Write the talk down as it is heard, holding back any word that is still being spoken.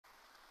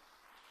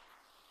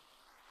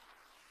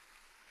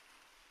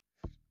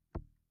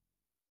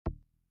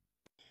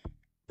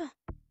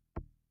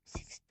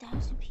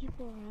1,000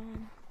 people are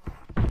on.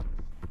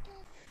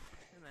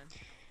 Hey, man.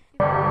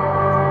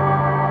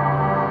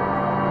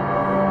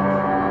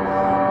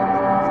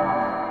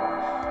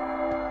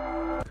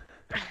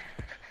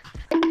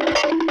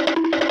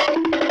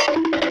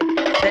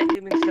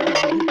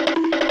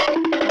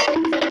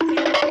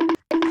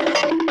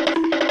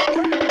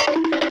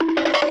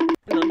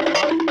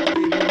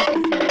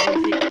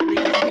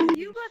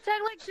 You got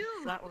tag like two.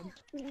 That one.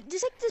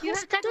 Just like this You whole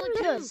have tag like stone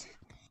two. does.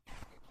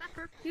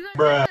 You got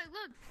Bruh. tag like,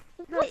 look.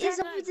 What is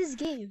tag up with this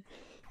game?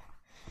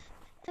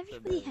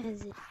 Everybody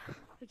has it.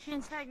 We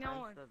can't tag no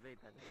one. Well,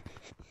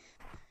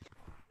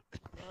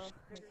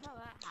 that's how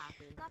that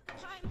happened. Got the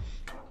time.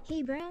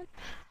 Hey, Brown.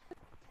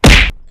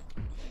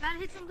 That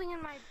hit something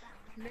in my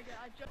back. Nigga,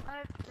 I just.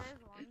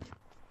 There's one.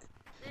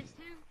 There's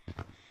two.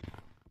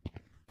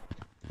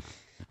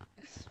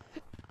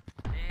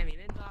 Damn, you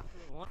didn't talk to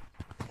me once.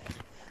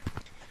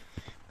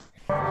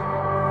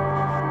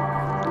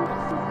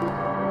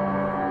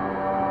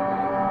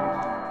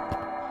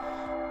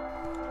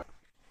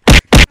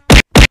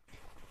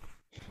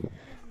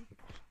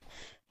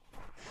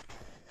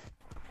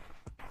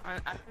 I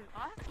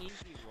forgot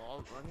easy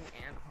wall running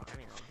and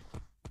climbing on.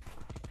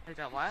 Is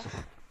that what?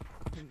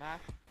 Come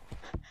back.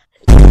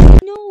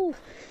 No.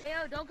 Hey,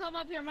 yo, don't come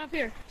up here. I'm up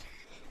here.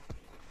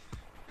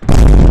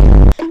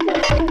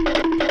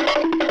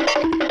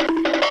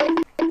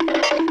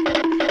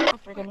 Oh,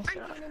 for goodness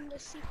sake. I'm in the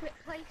secret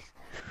place.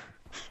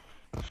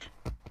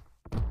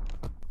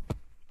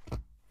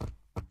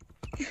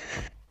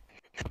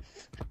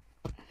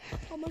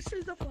 Almost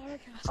is the flower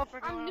cast. Oh,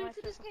 I'm new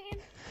to this game.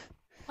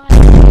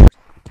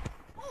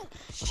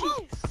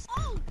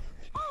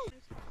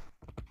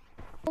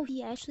 Oh,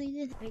 he actually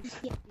did. Yeah.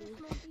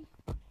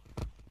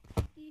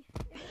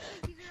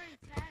 He's already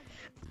tagged.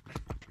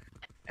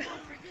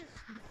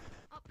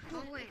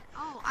 Oh, wait.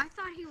 Oh, I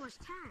thought he was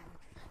tagged.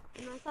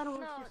 And I thought it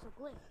was just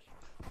a glitch.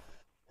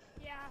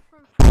 Yeah,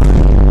 from...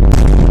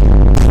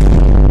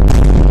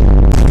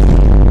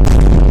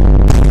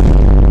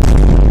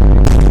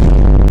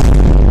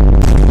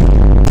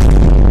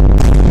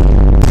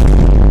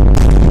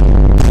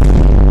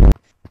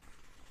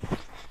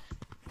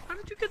 How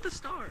did you get the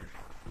star?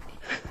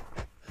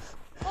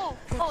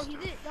 Oh, he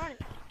did. Darn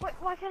it. Wait,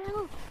 why can't I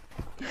move?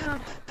 Yeah.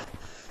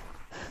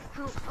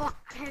 Oh,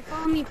 hey,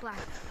 follow me, Black.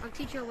 I'll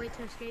teach you a way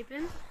to escape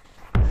in.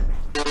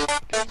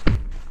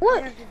 What? All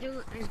you have to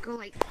do is go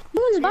like...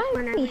 No one's this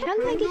buying me. How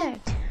did I get out?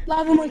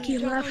 Lava monkey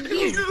left. in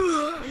this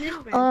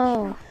branch.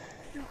 Oh.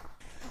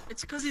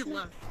 It's because he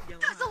left.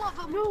 That's a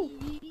lava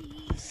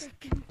monkey.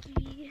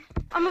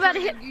 I'm about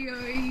to hit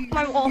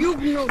my wall. You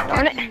know,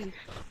 Darn it.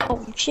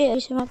 Oh, shit. I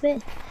just hit my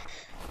bed.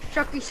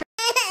 Chucky.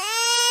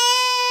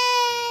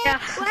 Yeah,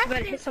 I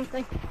better hit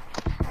something.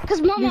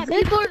 Cause mom, You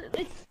good? people are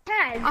it's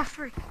tagged. Oh,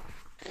 freak.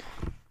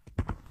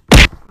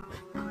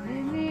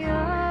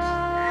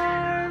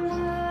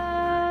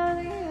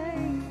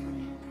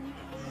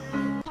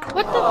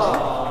 What the?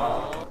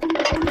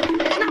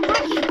 It's not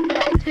working.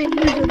 The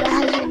user that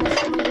has so much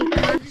money.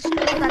 I just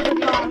feel that the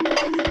bottom.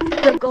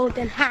 The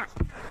golden hat.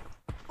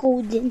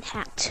 Golden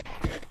hat.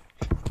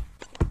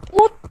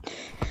 What?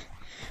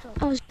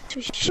 I was so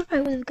sure I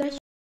would have got.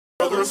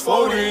 Brothers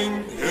floating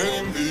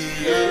in the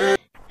air.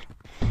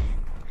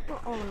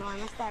 Oh no, I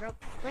messed that up.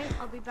 Wait,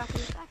 I'll be back in a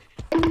sec.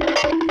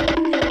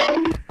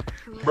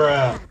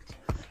 Bruh.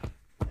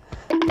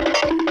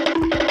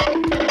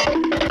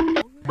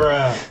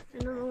 Bruh.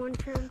 Another one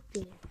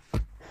champion.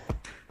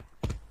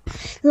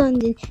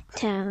 London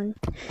town.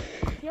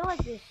 I feel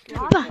like this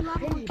slot is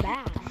pretty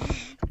bad.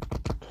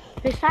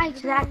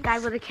 Besides that guy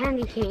with a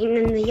candy cane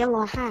and the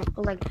yellow hat,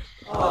 but like the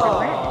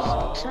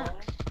rest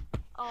sucks.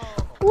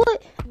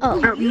 What? Oh,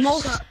 Or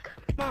most.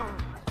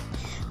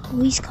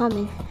 he's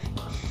coming.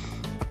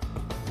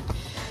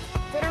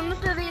 Pero no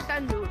te veía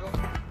tan duro.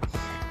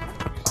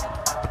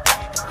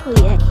 Oh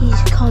yeah,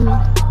 he's coming.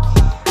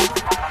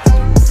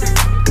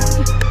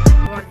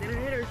 Or did it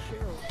hit her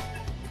shield?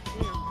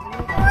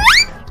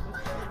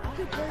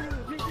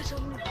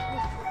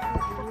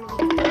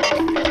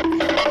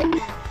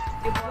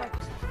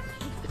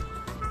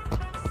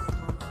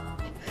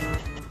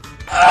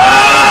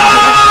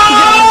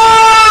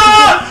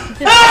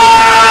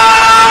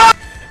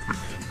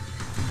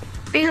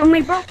 Feel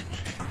me, bro?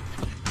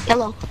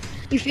 Hello.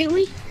 You feel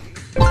me?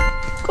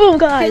 Oh,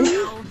 guys.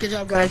 Good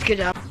job, guys. Good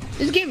job.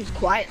 This game is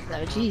quiet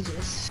though.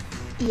 Jesus.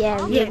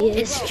 Yeah, yeah,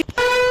 It's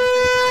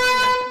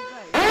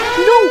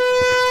No!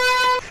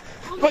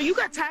 Bro, you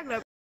got tagged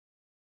up.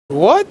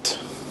 What?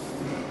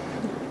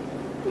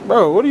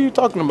 Bro, what are you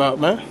talking about,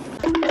 man?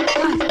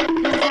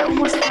 I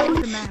almost fell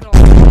with the map.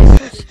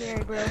 so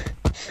scary, bro.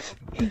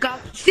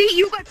 See,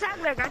 you got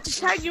tagged up. I just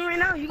tagged you right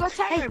now. You got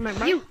tagged up,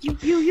 man. You.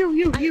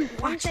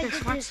 Watch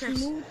this. Watch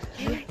this.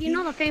 You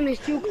know the famous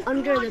juke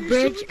under the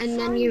bridge and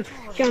then you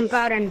jump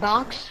out and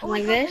box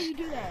like this?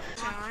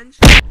 Challenge.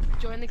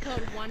 Join the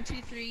code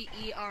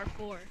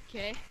 123ER4,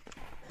 okay?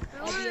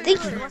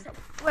 Thank you.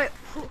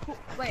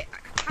 Wait,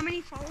 how many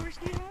followers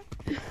do you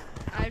have?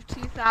 I have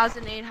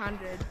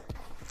 2,800.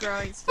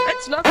 Christ.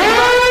 That's nothing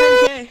about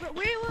 10K.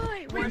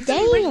 Wait.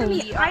 Damn.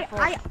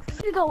 I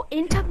to go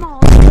into mall.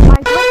 I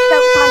left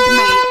outside the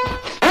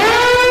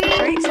mall.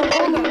 Right, so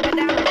hold on.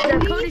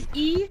 The code is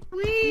E.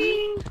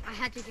 I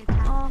had to get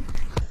that.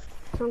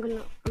 So I'm gonna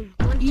ER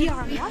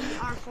what?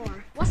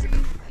 R4. What's the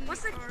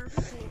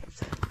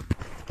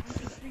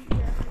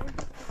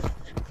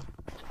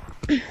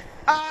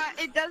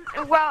it does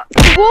well.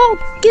 Whoa,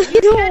 get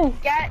it all.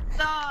 Get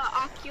the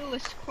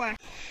Oculus Quest.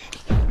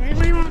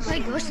 Anybody want to play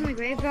Ghost in the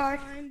Graveyard?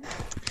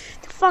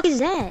 The fuck is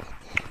that?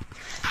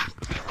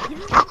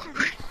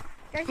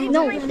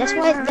 No, that's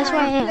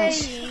why I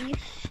asked.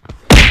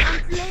 I'm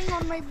playing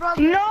on my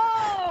brother.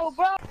 No,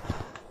 bro.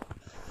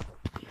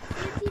 You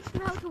teach me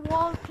how to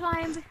wall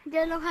climb.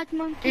 Yellow hat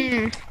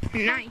monkey.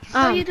 Nice.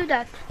 How you do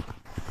that?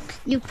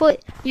 You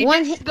put You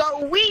one just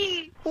go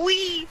wee.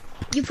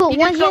 you put You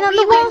one just hand go on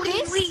the wall.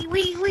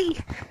 wee.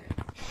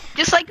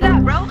 Just like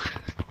that, bro.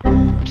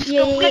 Just Yeah,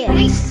 go yeah, like yeah.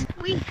 this.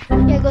 Wee. Yeah,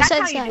 go That's side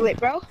how to you side. do it,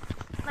 bro.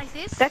 Like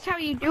this? That's how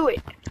you do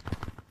it.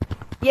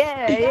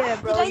 Yeah,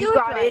 bro. Did I do You it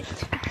got right?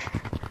 it.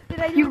 Did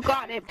I do You it?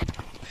 got it.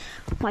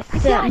 My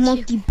fat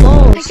monkey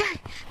balls.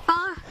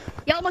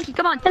 Yellow monkey,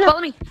 come on, follow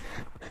me.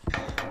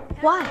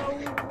 Why?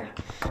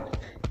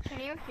 Can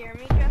you hear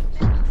me,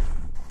 Justin?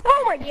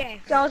 Oh my god.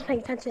 I was paying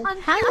attention.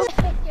 How?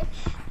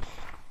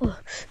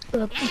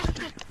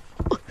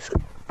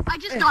 I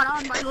just got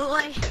on, by the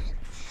way.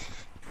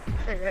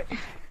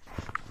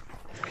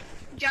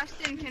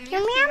 Justin, can you Meow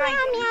see my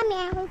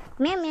meow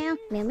meow meow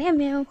meow meow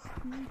meow.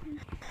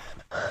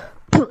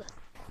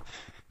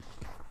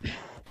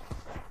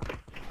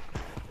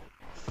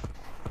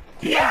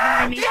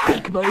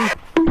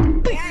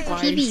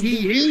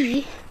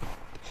 PBB.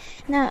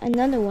 Not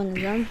another one of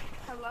them.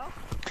 Hello?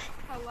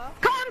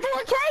 Come to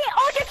the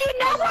OGT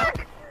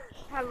network!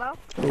 Hello?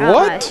 I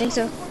What? think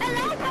so.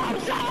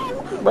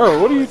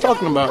 Bro, what are you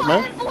talking about,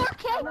 man?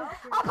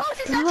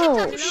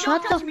 No,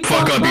 shut the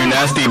Fuck up, you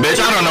nasty bitch.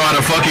 I don't know how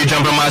the fuck you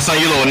jump in my son,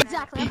 you little.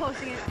 Exactly, I'm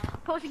posting it.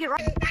 Posting it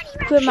right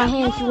Put my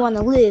hand if you want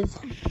to live.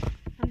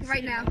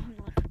 right now.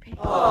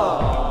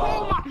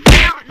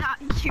 Not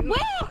you.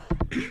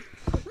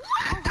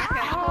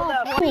 Okay, hold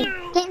up.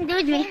 Can't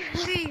do me.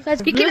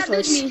 That's You cannot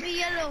ruthless. lose me.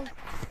 Yellow.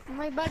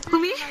 My battery.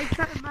 Me?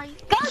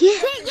 Yeah.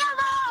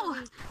 Yellow!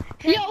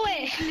 Yo,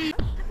 wait.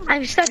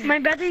 I'm stuck. My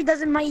battery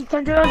doesn't. My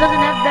controller doesn't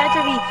have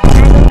battery.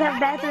 I don't have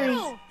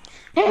batteries.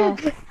 Oh,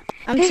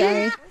 I'm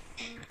sorry.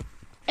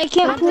 I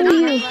can't pull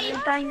you.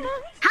 Valentine.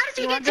 How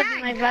did you Want get to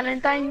be my tagged?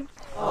 Valentine?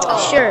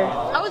 Sure.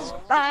 I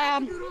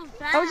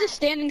was just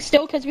standing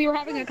still because we were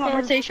having a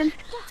conversation.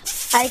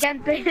 I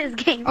can't play this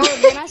game. Oh,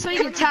 then I saw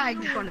you get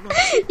tagged.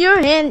 Your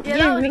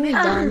ring is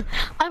done.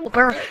 I'm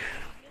a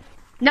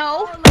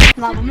No.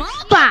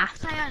 Bah.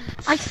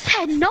 I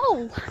said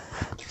no.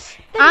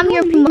 I'm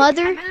your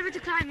mother. I'm never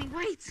declining.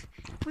 Wait.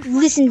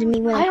 Listen to me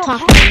when I I'm don't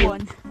talking to have you.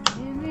 one.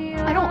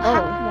 I don't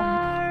have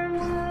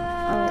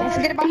one. Don't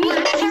forget about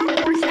Air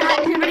Force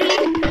activity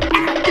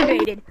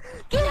activated.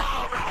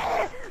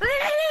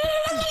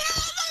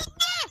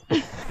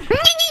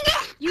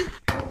 You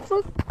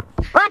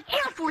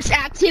Air Force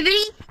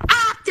activity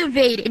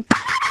activated.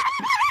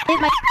 Hit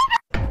my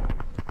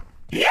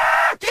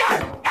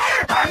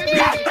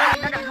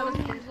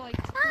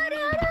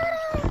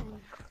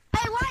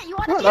Hey, what? You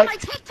want to What, see like- my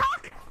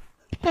TikTok?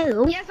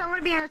 hello. Yes, I want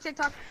to be on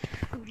TikTok.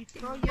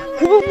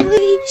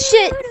 Holy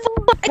shit!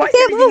 Fuck, I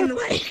can't move.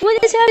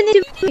 What is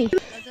happening to me?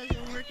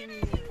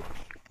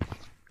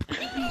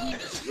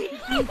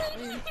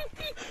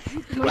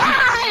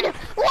 Run!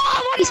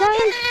 He's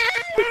hiding.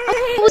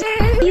 I was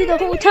you the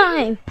whole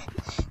time.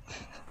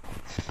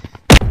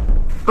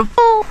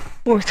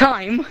 More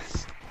time.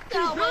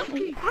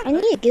 I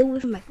need to get away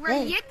from my Where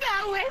bed. you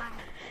going?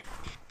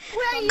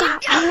 Where you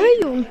God, I heard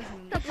you.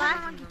 The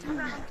black monkey, turn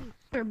around monkey.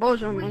 They're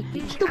both on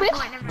me. Stupid.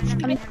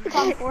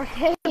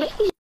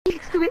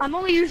 I'm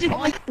only using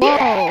one.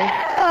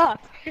 Whoa.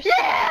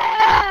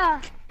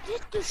 Yeah!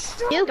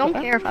 You Don't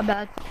care if I'm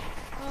bad.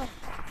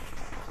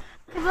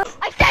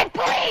 I said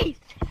please!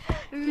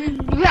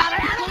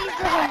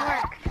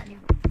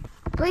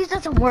 Please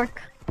doesn't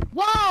work.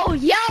 Whoa,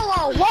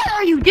 Yellow, what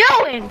are you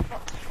doing?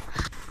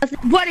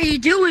 What are you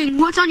doing?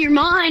 What's on your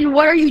mind?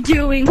 What are you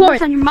doing?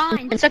 What's on your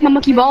mind? Suck my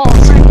monkey balls.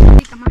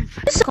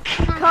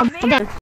 Calm down.